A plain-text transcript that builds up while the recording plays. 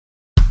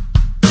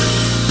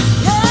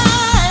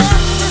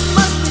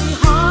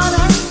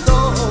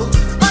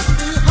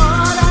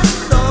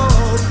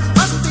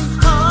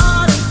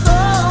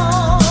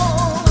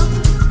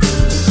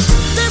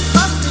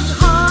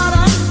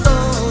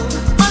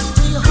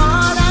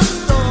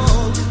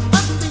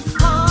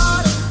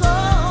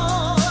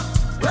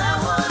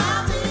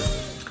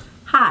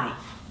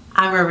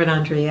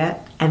Reverend Andriette,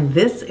 and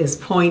this is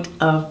Point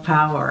of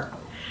Power.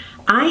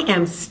 I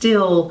am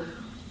still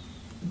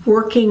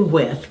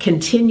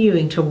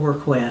continuing to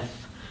work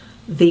with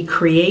The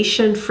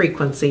Creation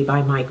Frequency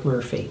by Mike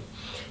Murphy.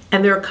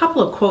 And there are a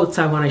couple of quotes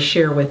I want to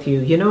share with you.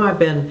 You know, I've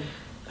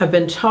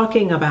been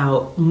talking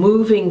about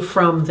moving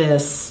from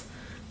this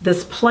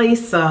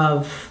place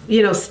of,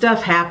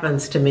 stuff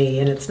happens to me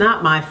and it's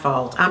not my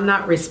fault. I'm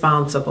not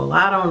responsible.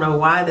 I don't know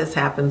why this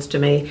happens to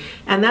me.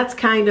 And that's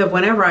kind of,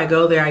 whenever I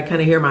go there, I kind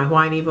of hear my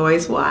whiny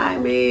voice. Why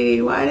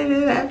me? Why did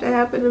it have to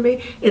happen to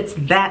me? It's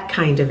that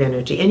kind of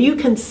energy. And you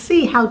can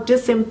see how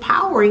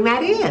disempowering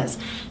that is.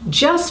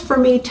 Just for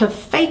me to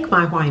fake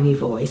my whiny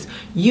voice,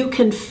 you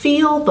can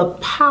feel the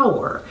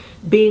power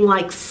being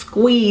like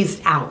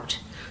squeezed out.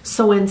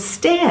 So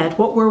instead,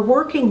 what we're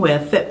working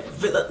with,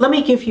 let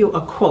me give you a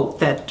quote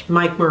that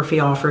Mike Murphy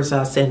offers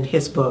us in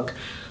his book,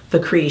 The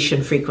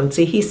Creation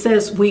Frequency. He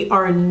says, "We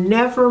are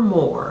never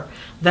more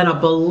than a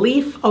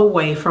belief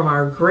away from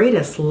our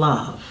greatest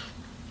love."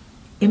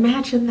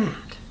 Imagine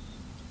that.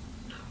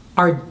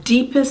 Our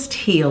deepest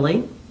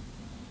healing,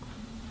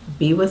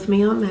 be with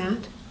me on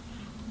that,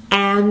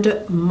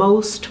 and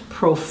most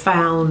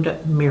profound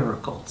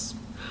miracles.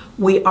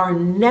 We are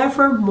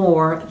never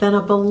more than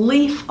a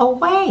belief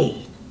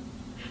away.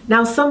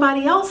 Now,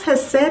 somebody else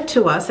has said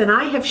to us, and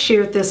I have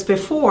shared this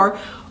before,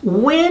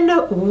 when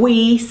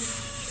we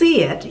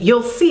see it, you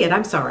will see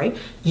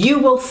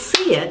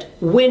it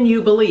when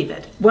you believe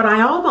it. What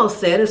I almost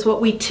said is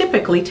what we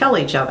typically tell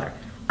each other.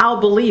 I'll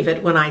believe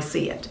it when I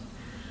see it.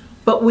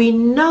 But we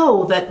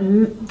know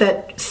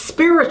that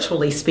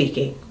spiritually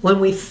speaking, when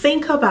we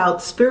think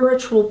about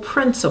spiritual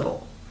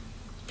principle,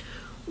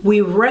 we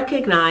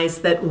recognize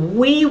that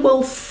we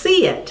will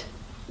see it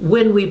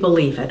when we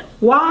believe it.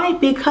 Why?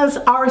 Because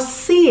our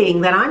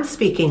seeing that I'm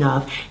speaking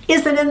of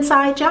is an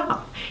inside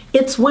job.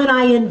 It's when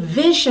I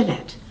envision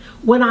it,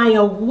 when I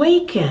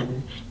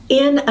awaken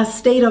in a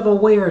state of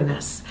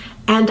awareness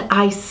and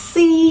I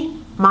see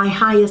my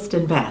highest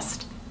and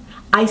best.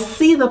 I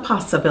see the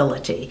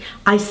possibility.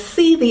 I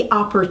see the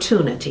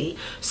opportunity.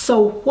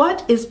 So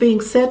what is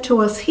being said to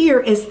us here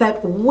is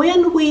that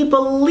when we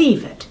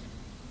believe it,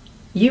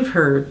 you've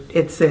heard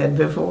it said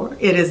before,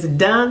 it is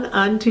done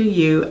unto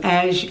you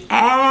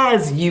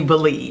as you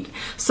believe.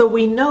 So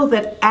we know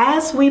that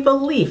as we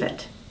believe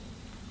it,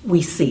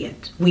 we see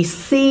it. We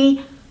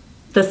see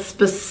the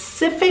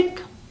specific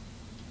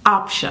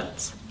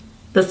options,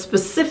 the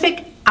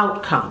specific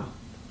outcome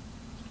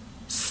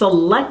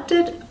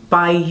selected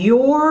by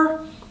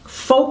your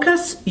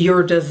focus,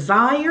 your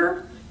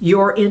desire,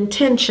 your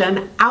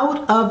intention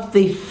out of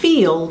the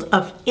field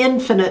of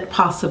infinite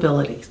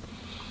possibilities.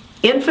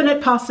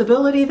 Infinite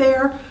possibility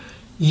there.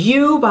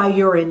 You, by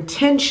your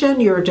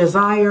intention, your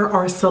desire,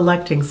 are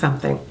selecting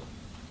something.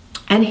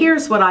 And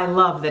here's what I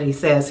love that he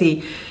says.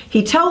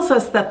 He tells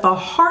us that the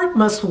heart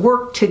must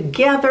work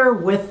together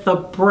with the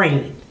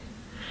brain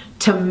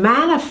to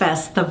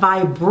manifest the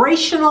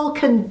vibrational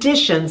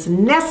conditions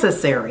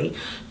necessary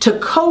to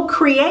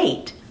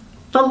co-create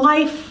the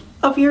life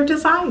of your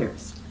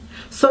desires.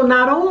 So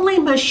not only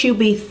must you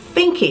be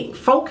thinking,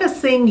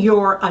 focusing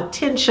your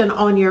attention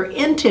on your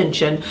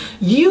intention,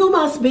 you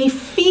must be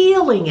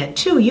feeling it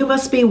too. You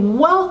must be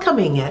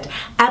welcoming it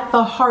at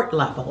the heart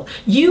level.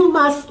 You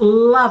must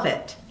love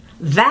it.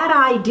 That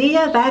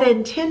idea, that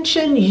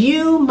intention,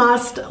 you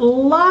must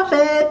love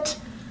it.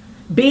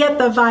 Be at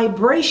the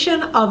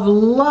vibration of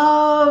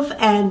love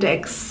and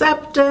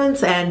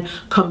acceptance and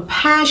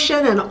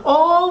compassion and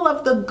all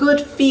of the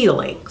good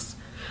feelings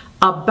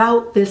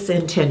about this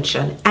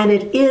intention. And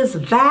it is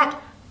that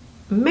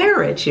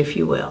marriage, if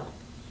you will,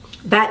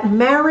 that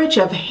marriage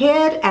of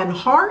head and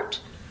heart,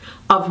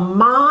 of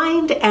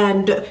mind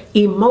and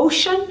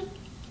emotion,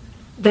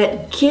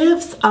 that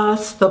gives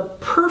us the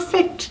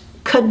perfect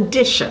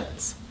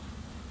conditions,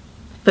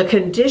 the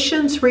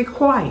conditions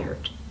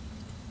required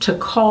to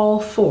call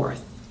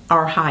forth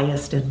our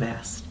highest and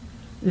best.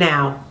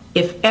 Now,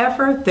 if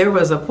ever there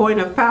was a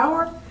point of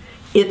power,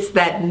 it's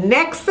that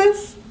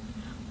nexus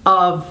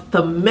of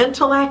the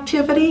mental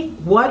activity,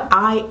 what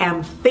I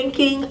am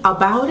thinking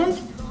about it,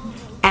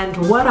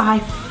 and what I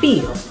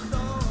feel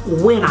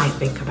when I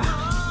think about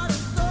it.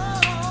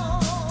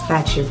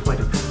 That's your point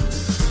of power.